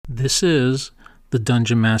This is the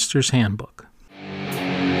Dungeon Master's Handbook.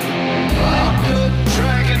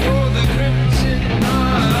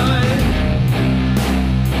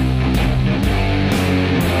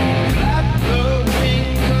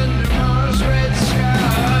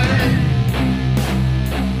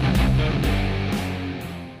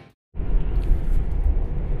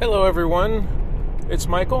 Hello everyone, it's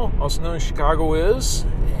Michael, also known as Chicago Is,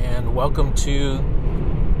 and welcome to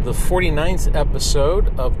the 49th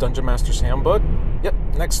episode of Dungeon Master's Handbook. Yep,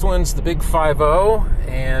 next one's the Big 5-0,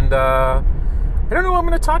 and I don't know what I'm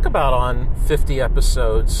going to talk about on 50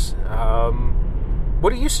 episodes. What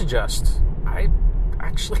do you suggest? I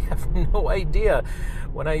actually have no idea.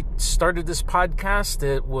 When I started this podcast,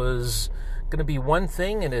 it was going to be one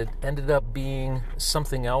thing, and it ended up being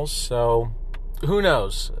something else, so who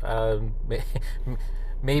knows?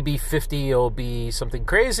 Maybe 50 will be something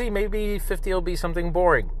crazy. Maybe 50 will be something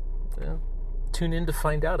boring. Tune in to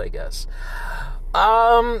find out, I guess.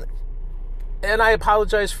 And I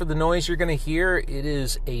apologize for the noise you're going to hear. It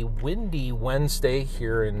is a windy Wednesday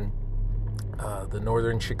here in the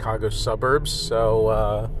northern Chicago suburbs.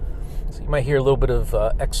 So you might hear a little bit of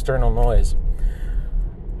external noise.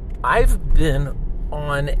 I've been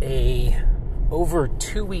on a over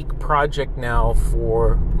 2-week project now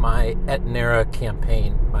for my Etnera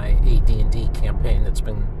campaign, my AD&D campaign that's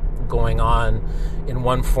been going on in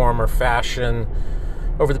one form or fashion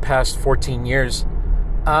over the past 14 years.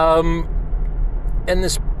 And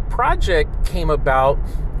this project came about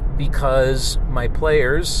because my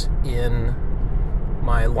players in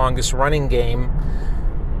my longest running game,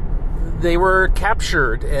 they were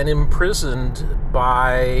captured and imprisoned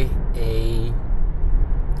by a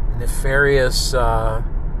nefarious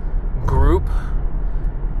group.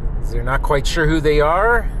 They're not quite sure who they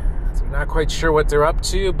are. They're not quite sure what they're up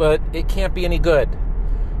to, but it can't be any good.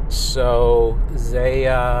 So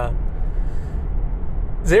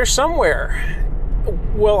they're somewhere.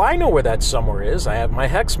 Well, I know where that somewhere is. I have my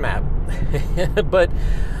hex map. But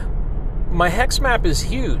my hex map is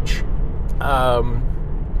huge.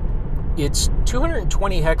 It's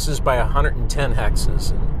 220 hexes by 110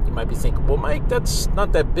 hexes. And you might be thinking, well, Mike, that's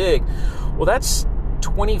not that big. Well, that's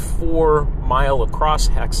 24 mile across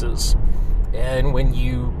hexes. And when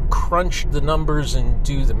you crunch the numbers and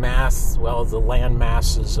do the math, well, the land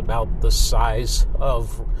mass is about the size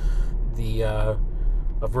of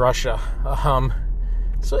of Russia.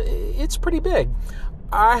 So it's pretty big.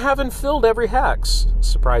 I haven't filled every hex,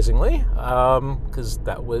 surprisingly, because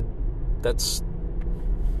that's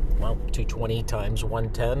 220 times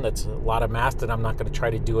 110. That's a lot of math that I'm not going to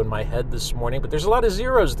try to do in my head this morning, but there's a lot of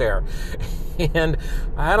zeros there. And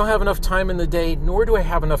I don't have enough time in the day, nor do I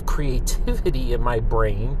have enough creativity in my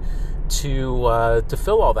brain to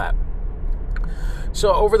fill all that.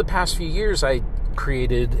 So over the past few years, I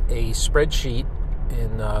created a spreadsheet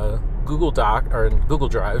in Google Doc or in Google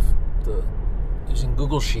Drive, using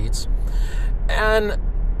Google Sheets, and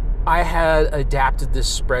I had adapted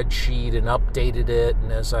this spreadsheet and updated it,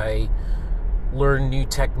 and as I learned new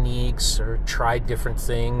techniques or tried different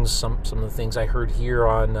things, some of the things I heard here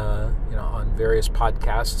on on various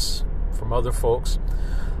podcasts from other folks,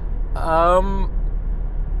 I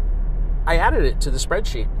added it to the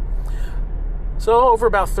spreadsheet. So over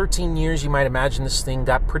about 13 years, you might imagine this thing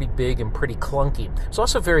got pretty big and pretty clunky. It's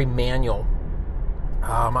also very manual.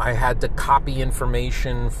 I had to copy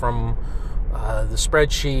information from the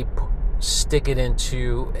spreadsheet, stick it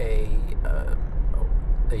into a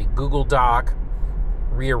Google Doc,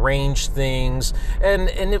 rearrange things, and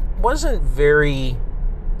it wasn't very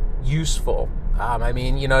useful.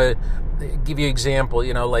 Give you an example,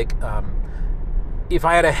 if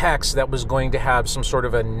I had a hex that was going to have some sort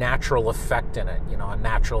of a natural effect in it, a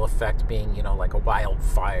natural effect being, like a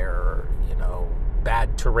wildfire or,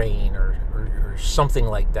 bad terrain or something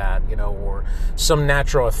like that, or some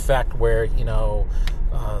natural effect where,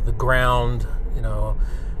 the ground,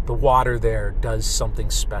 the water there does something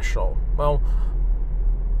special. Well,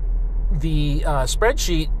 the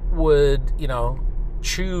spreadsheet would,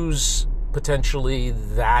 choose potentially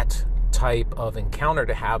that type of encounter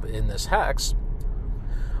to have in this hex.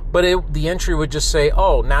 But the entry would just say,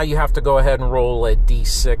 oh, now you have to go ahead and roll a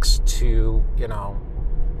D6 to,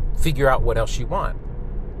 figure out what else you want.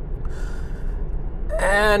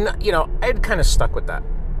 And, I had kind of stuck with that.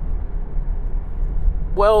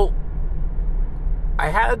 Well, I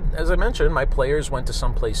had, as I mentioned, my players went to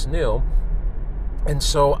someplace new. And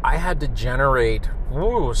so I had to generate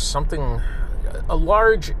a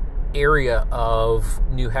large area of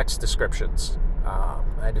new hex descriptions.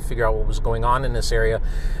 I had to figure out what was going on in this area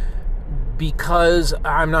because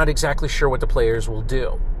I'm not exactly sure what the players will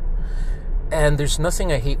do. And there's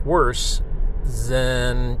nothing I hate worse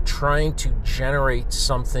than trying to generate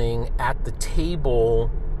something at the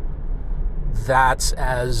table that's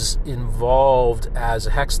as involved as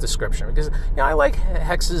a hex description, because I like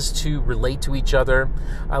hexes to relate to each other.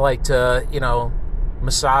 I like to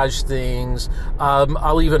massage things.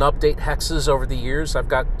 I'll even update hexes over the years. I've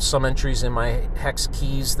got some entries in my hex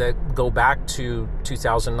keys that go back to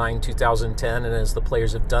 2009, 2010, and as the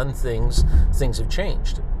players have done things have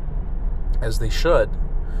changed, as they should.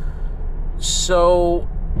 So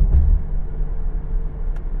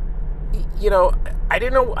I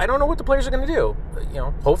don't know what the players are going to do.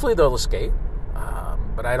 Hopefully they'll escape,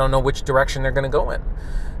 but I don't know which direction they're going to go in.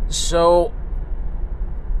 So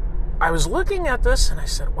I was looking at this and I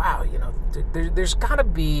said, wow, there's got to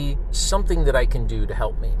be something that I can do to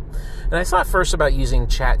help me. And I thought first about using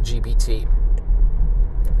ChatGPT,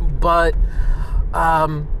 but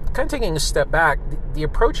kind of taking a step back, the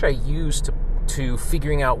approach I use to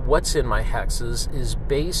figuring out what's in my hexes is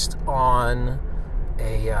based on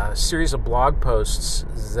a series of blog posts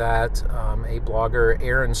that a blogger,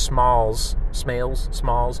 Aaron Smalls,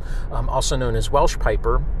 also known as Welsh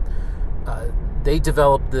Piper, they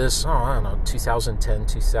developed this, 2010,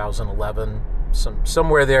 2011,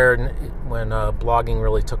 somewhere there when blogging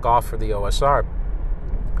really took off for the OSR.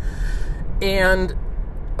 And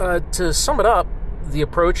to sum it up, the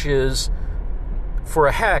approach is, for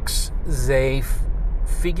a hex, they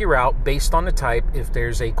figure out, based on the type, if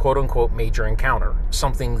there's a quote-unquote major encounter,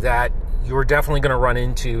 something that you're definitely going to run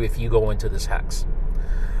into if you go into this hex.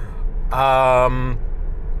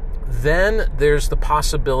 Then there's the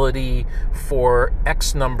possibility for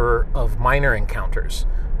X number of minor encounters.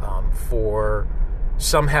 For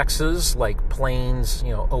some hexes, like plains,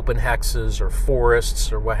 open hexes or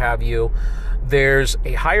forests or what have you, there's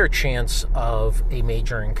a higher chance of a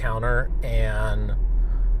major encounter and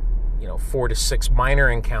 4 to 6 minor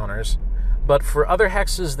encounters. But for other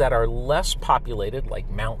hexes that are less populated, like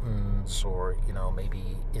mountains or maybe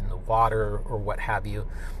in the water or what have you,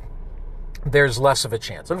 there's less of a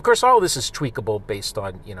chance. And of course, all of this is tweakable based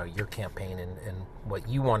on your campaign and what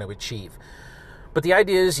you want to achieve. But the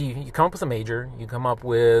idea is you come up with a major, you come up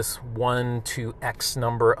with 1 to X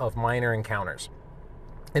number of minor encounters.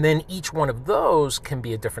 And then each one of those can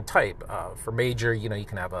be a different type. For major, you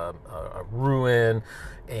can have a ruin,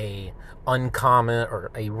 a uncommon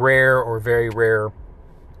or a rare or very rare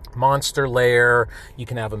monster lair. You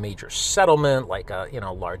can have a major settlement, like a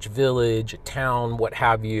large village, a town, what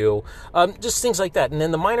have you. Just things like that. And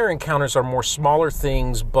then the minor encounters are more smaller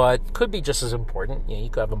things, but could be just as important. You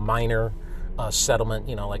could have a minor settlement,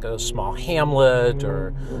 like a small hamlet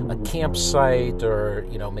or a campsite, or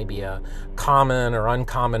maybe a common or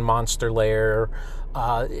uncommon monster lair.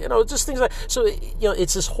 Just things like so.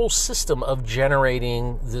 It's this whole system of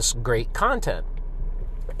generating this great content,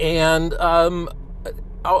 and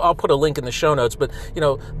I'll put a link in the show notes. But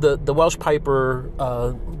the Welsh Piper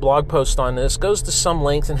blog post on this goes to some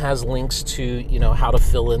length and has links to how to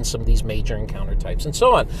fill in some of these major encounter types and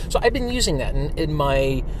so on. So I've been using that, and in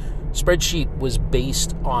my spreadsheet was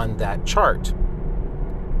based on that chart.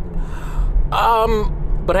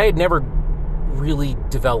 But I had never really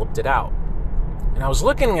developed it out. And I was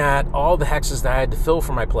looking at all the hexes that I had to fill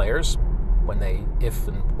for my players if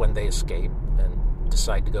and when they escape and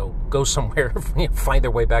decide to go somewhere, find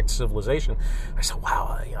their way back to civilization. I said,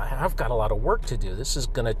 wow, I've got a lot of work to do. This is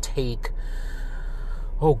going to take,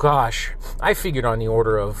 I figured on the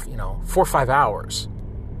order of, 4 or 5 hours.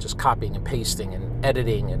 Just copying and pasting and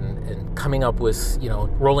editing and coming up with,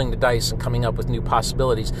 rolling the dice and coming up with new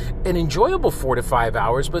possibilities. An enjoyable 4 to 5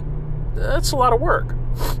 hours, but that's a lot of work.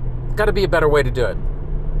 Got to be a better way to do it.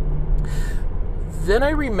 Then I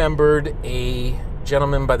remembered a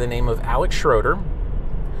gentleman by the name of Alex Schroeder.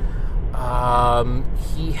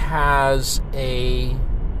 He has a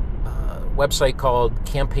website called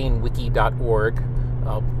campaignwiki.org.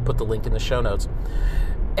 I'll put the link in the show notes.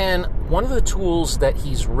 And one of the tools that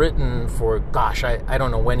he's written for, I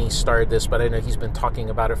don't know when he started this, but I know he's been talking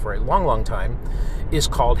about it for a long, long time, is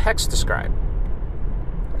called Hex Describe.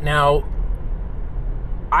 Now,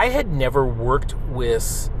 I had never worked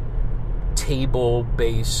with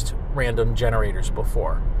table-based random generators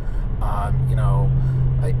before.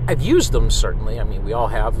 I've used them, certainly. I mean, we all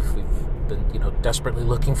have. If we've been, desperately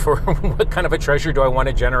looking for what kind of a treasure do I want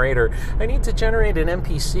to generate, or I need to generate an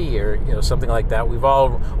NPC, or something like that. We've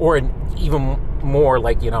all, or even more,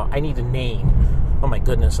 like I need a name. Oh my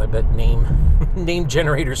goodness, I bet name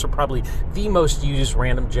generators are probably the most used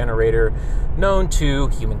random generator known to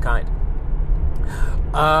humankind.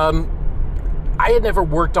 I had never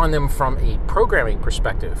worked on them from a programming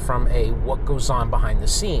perspective, from a what goes on behind the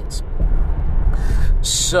scenes.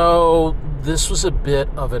 So this was a bit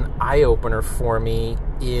of an eye-opener for me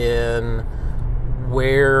in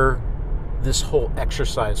where this whole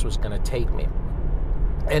exercise was going to take me.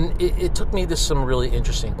 And it took me to some really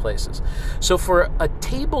interesting places. So for a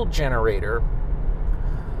table generator,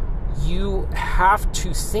 you have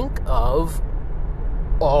to think of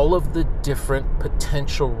all of the different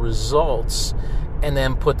potential results and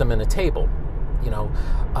then put them in a table.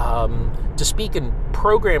 To speak in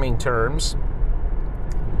programming terms,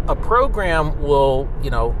 a program will,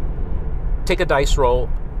 take a dice roll,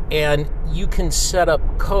 and you can set up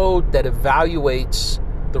code that evaluates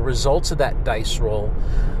the results of that dice roll.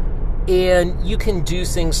 And you can do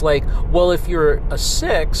things like, well, if you're a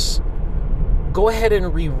 6, go ahead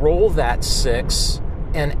and re-roll that 6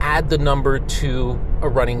 and add the number to a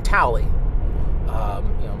running tally.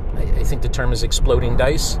 I think the term is exploding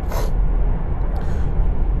dice.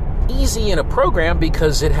 Easy in a program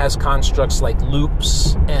because it has constructs like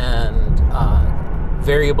loops and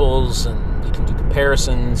variables, and you can do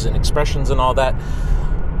comparisons and expressions and all that.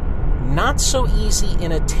 Not so easy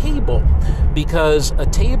in a table, because a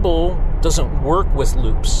table doesn't work with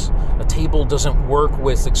loops. A table doesn't work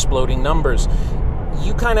with exploding numbers.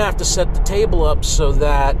 You kind of have to set the table up so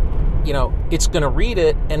that, it's going to read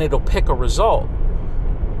it and it'll pick a result.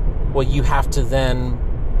 Well, you have to then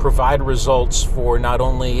provide results for not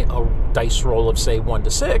only a dice roll of, say, 1 to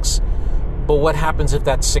 6, but what happens if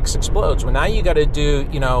that 6 explodes? Well, now you got to do,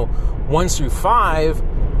 1 through 5,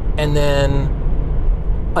 and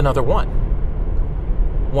then another 1.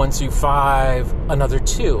 1 through 5, another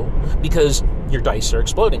 2, because your dice are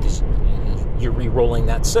exploding, because you're re-rolling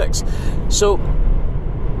that 6. So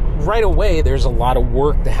right away, there's a lot of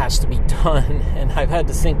work that has to be done, and I've had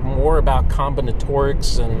to think more about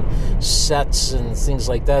combinatorics and sets and things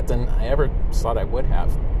like that than I ever thought I would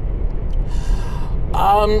have.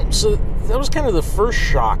 So that was kind of the first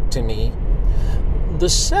shock to me. The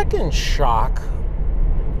second shock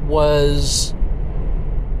was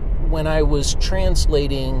when I was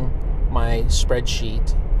translating my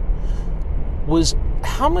spreadsheet, was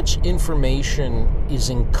how much information is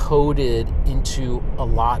encoded into a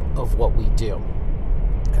lot of what we do.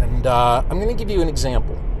 And I'm going to give you an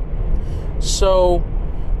example. So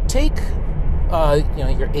take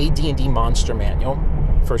your AD&D Monster Manual,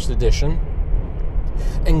 first edition,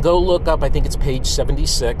 and go look up, I think it's page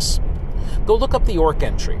 76, go look up the orc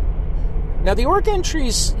entry. Now the orc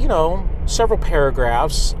entry's, several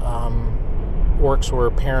paragraphs. Orcs were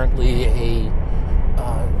apparently a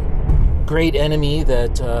great enemy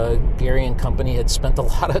that Gary and company had spent a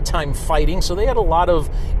lot of time fighting, so they had a lot of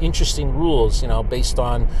interesting rules, based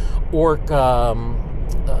on orc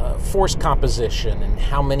force composition and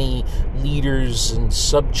how many leaders and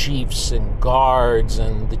sub-chiefs and guards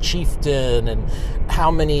and the chieftain and how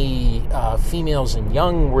many females and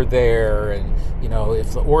young were there, and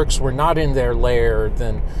if the orcs were not in their lair,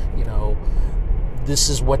 then this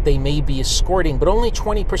is what they may be escorting, but only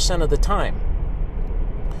 20% of the time.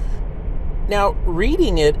 Now,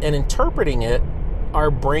 reading it and interpreting it,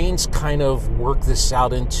 our brains kind of work this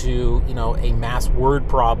out into, a math word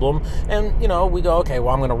problem. And, we go, okay,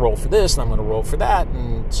 well, I'm going to roll for this, and I'm going to roll for that,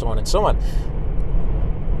 and so on and so on.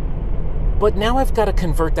 But now I've got to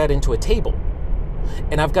convert that into a table.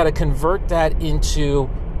 And I've got to convert that into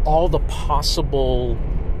all the possible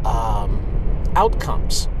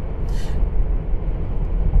outcomes.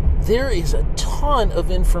 There is a ton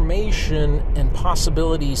of information and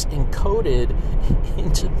possibilities encoded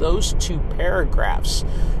into those 2 paragraphs.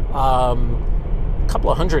 A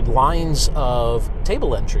couple of 100 lines of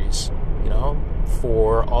table entries,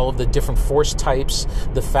 for all of the different force types,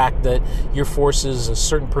 the fact that your forces, a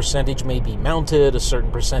certain percentage may be mounted, a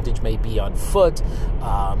certain percentage may be on foot,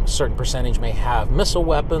 a certain percentage may have missile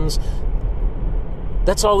weapons.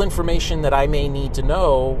 That's all information that I may need to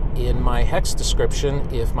know in my hex description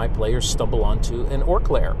if my players stumble onto an orc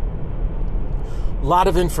lair. A lot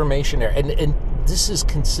of information there. And this is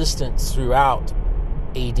consistent throughout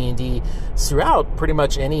AD&D, throughout pretty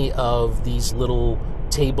much any of these little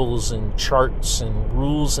tables and charts and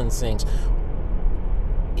rules and things.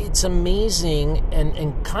 It's amazing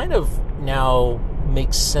and kind of now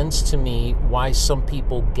makes sense to me why some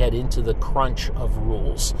people get into the crunch of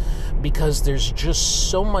rules, because there's just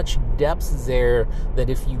so much depth there that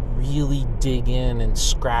if you really dig in and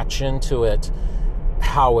scratch into it,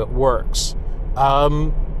 how it works.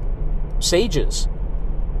 Sages.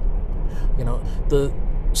 The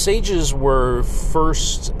sages were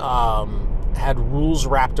first had rules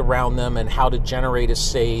wrapped around them and how to generate a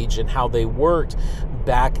sage and how they worked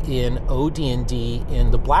back in AD&D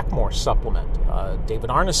in the Blackmore supplement. David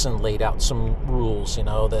Arneson laid out some rules,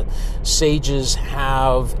 that sages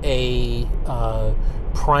have a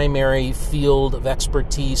primary field of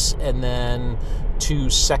expertise and then two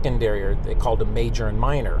secondary, or they called them major and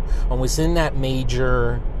minor. And within that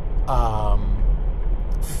major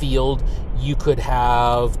field, you could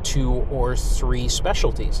have 2 or 3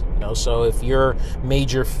 specialties. So if your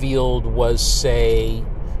major field was, say,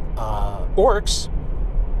 orcs,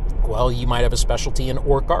 well, you might have a specialty in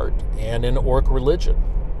orc art and in orc religion,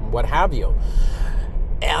 what have you.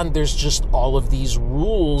 And there's just all of these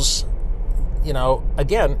rules,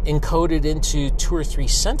 again, encoded into 2 or 3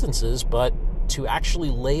 sentences, but to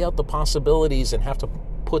actually lay out the possibilities and have to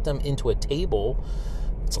put them into a table,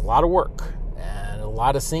 it's a lot of work and a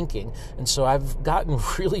lot of thinking. And so I've gotten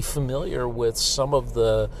really familiar with some of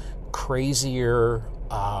the crazier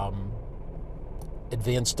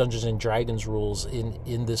advanced Dungeons and Dragons rules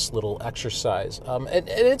in this little exercise, and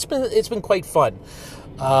it's been quite fun.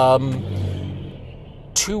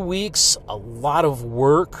 2 weeks, a lot of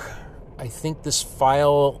work. I think this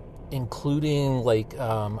file, including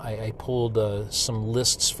I pulled some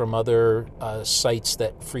lists from other sites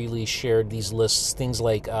that freely shared these lists, things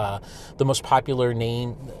like the most popular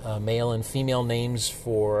name, male and female names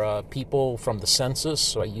for people from the census.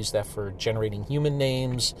 So I used that for generating human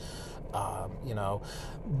names.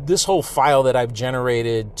 This whole file that I've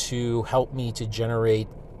generated to help me to generate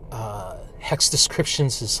hex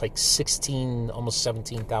descriptions is like 16, almost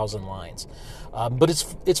 17,000 lines. But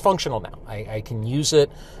it's functional now. I can use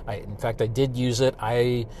it. In fact, I did use it.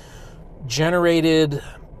 I generated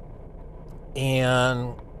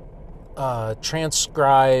and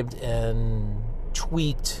transcribed and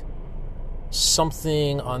tweaked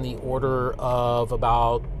something on the order of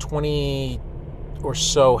about 20 or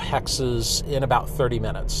so hexes in about 30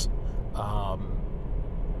 minutes.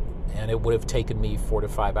 And it would have taken me 4 to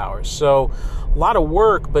 5 hours. So a lot of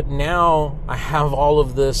work, but now I have all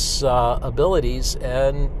of this abilities,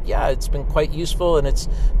 and yeah, it's been quite useful, and it's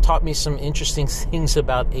taught me some interesting things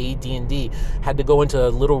about AD&D. Had to go into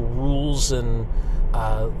little rules and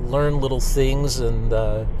learn little things, and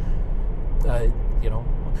one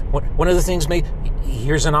of the things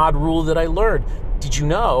here's an odd rule that I learned. Did you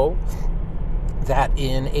know that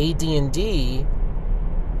in AD&D,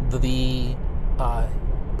 the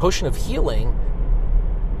potion of healing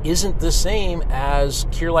isn't the same as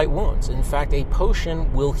Cure Light Wounds? In fact, a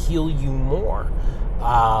potion will heal you more.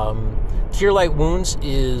 Cure Light Wounds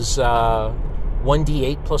is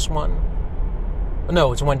 1d8 plus 1.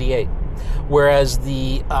 No, it's 1d8. Whereas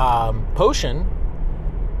the potion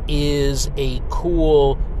is a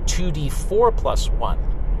cool 2d4 plus 1.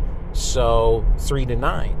 So 3 to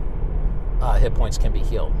 9 hit points can be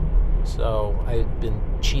healed. So I've been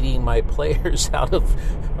cheating my players out of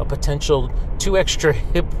a potential 2 extra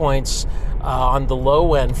hit points on the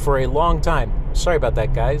low end for a long time. Sorry about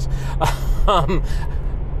that, guys.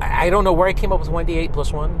 I don't know where I came up with 1d8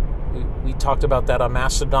 plus 1. We talked about that on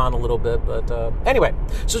Mastodon a little bit, but anyway.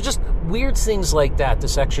 So just weird things like that.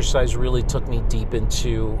 This exercise really took me deep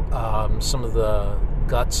into some of the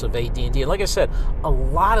guts of AD&D. And like I said, a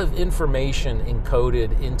lot of information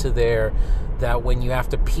encoded into there that when you have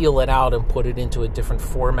to peel it out and put it into a different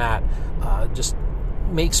format, just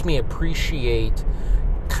makes me appreciate,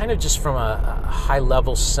 kind of just from a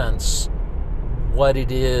high-level sense, what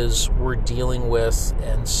it is we're dealing with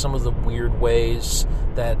and some of the weird ways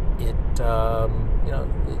that it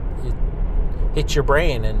hits your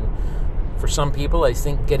brain. And for some people, I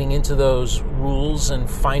think getting into those rules and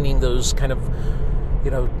finding those kind of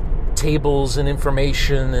tables and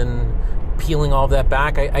information and peeling all that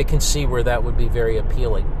back, I can see where that would be very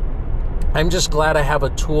appealing. I'm just glad I have a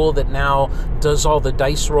tool that now does all the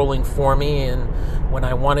dice rolling for me, and when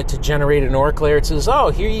I wanted to generate an orc lair, it says, oh,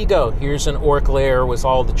 here you go. Here's an orc lair with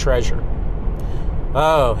all the treasure.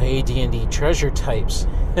 Oh, AD&D treasure types.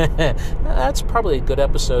 That's probably a good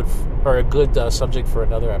episode, or a good subject for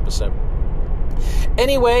another episode.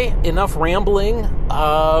 Anyway, enough rambling.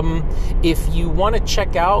 If you want to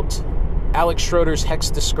check out Alex Schroeder's Hex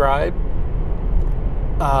Describe,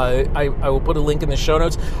 I will put a link in the show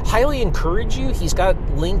notes. Highly encourage you. He's got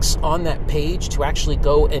links on that page to actually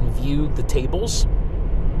go and view the tables.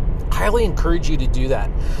 Highly encourage you to do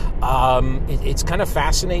that. It's kind of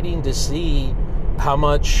fascinating to see how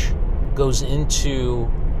much goes into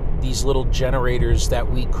these little generators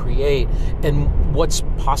that we create and what's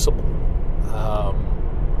possible.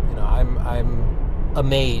 I'm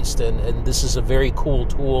amazed, and this is a very cool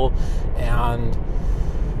tool, and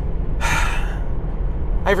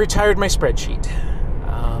I've retired my spreadsheet.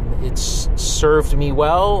 It's served me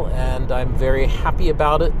well, and I'm very happy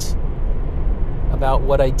about it, about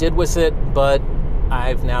what I did with it, but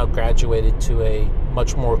I've now graduated to a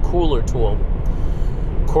much more cooler tool.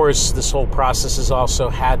 Of course, this whole process has also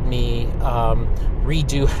had me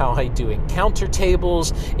redo how I do encounter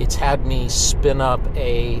tables. It's had me spin up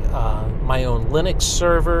my own Linux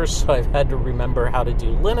server, so I've had to remember how to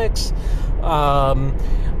do Linux.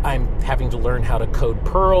 I'm having to learn how to code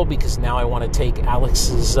Perl because now I want to take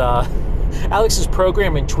Alex's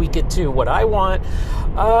program and tweak it to what I want.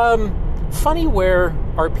 Funny where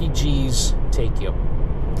RPGs take you.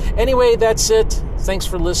 Anyway, that's it. Thanks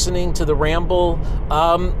for listening to the ramble.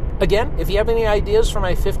 Again, if you have any ideas for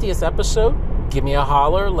my 50th episode, give me a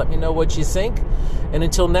holler. Let me know what you think. And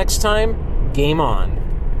until next time, game on.